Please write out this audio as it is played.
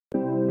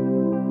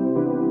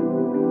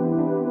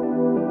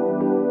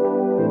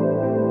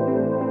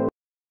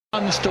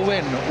Runs to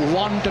win,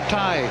 one to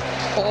tie,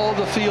 all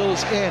the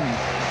fields in.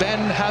 Ben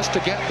has to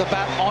get the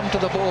bat onto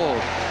the ball.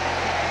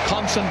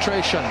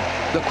 Concentration,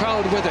 the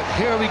crowd with it.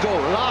 Here we go,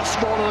 last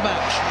ball of the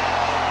match.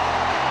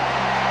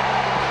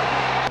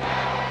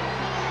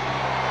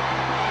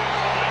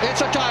 It's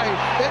a tie,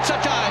 it's a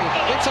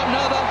tie, it's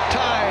another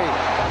tie.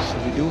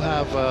 So we do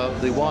have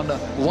the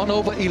one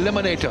over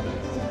eliminator.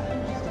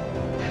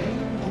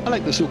 I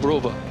like the super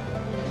over,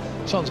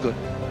 sounds good.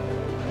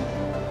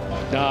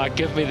 No,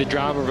 give me the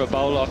drama of a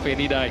bowl-off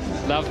any day.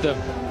 Love them.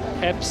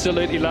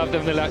 Absolutely love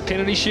them. They're like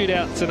penalty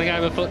shootouts in a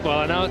game of football.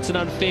 I know it's an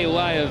unfair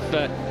way of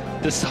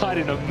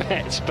deciding a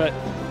match, but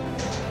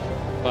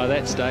by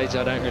that stage,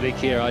 I don't really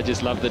care. I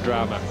just love the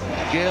drama.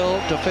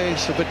 Gayle to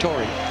face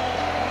Vittori.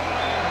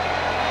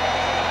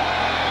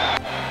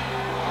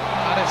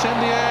 And it's in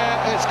the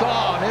air. It's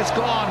gone. It's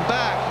gone.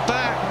 Back,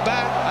 back,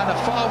 back, and a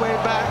far way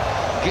back.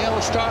 Gayle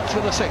starts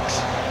with a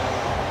 6.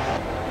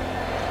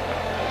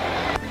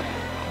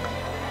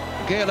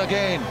 Gayle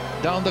again,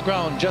 down the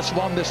ground, just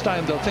one this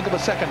time. They'll think of a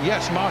second.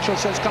 Yes, Marshall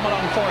says come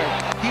along for it.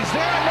 He's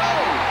there, no!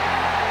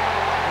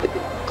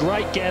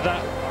 Great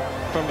gather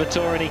from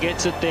Vittori, and he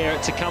gets it there.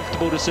 It's a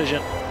comfortable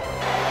decision.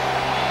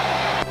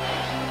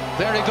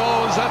 There he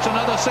goes. That's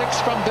another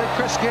 6 from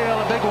Chris Gayle,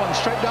 a big one,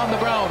 straight down the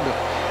ground.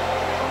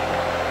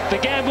 The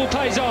gamble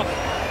pays off.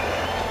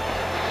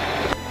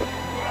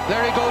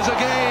 There he goes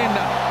again.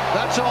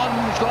 That's on.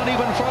 It's gone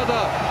even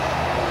further.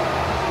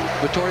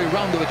 Vittori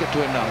round the wicket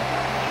to him now.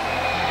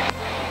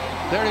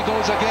 There he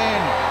goes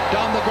again,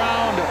 down the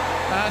ground,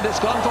 and it's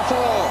gone for 4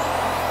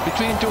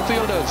 between two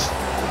fielders.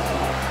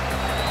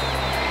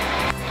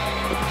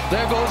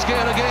 There goes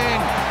Gayle again.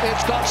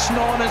 It's got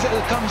snow as it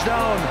comes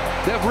down.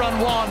 They've run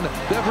 1,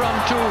 they've run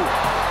 2.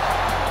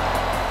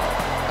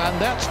 And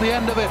that's the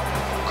end of it.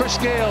 Chris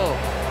Gayle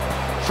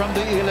from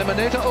the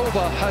eliminator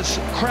over has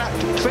cracked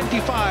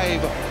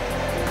 25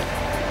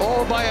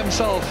 all by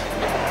himself.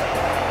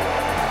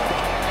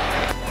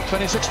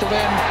 26 to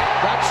win.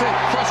 That's it.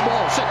 First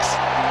ball, 6.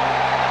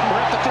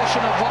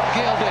 Repetition of what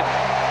Gayle did.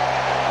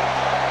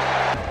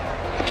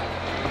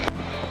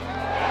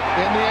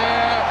 In the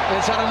air,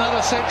 is that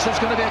another 6? It's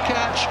going to be a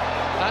catch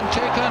and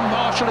taken.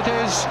 Marshall it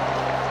is.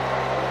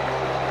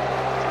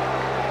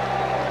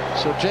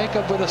 So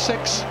Jacob with a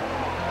 6,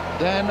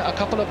 then a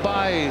couple of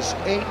byes,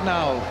 8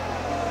 now.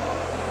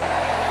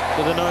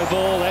 With a no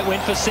ball, that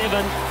went for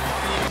 7.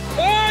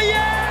 Oh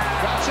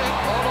yeah! That's it,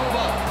 all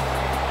over.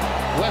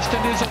 West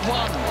Indies have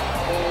won.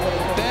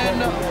 Ben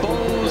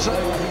bowls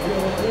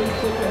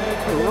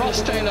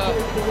Ross Taylor,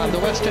 and the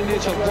West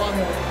Indies have won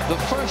the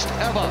first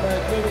ever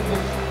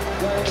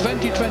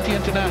 2020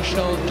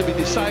 international to be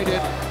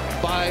decided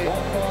by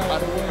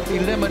an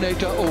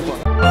eliminator over.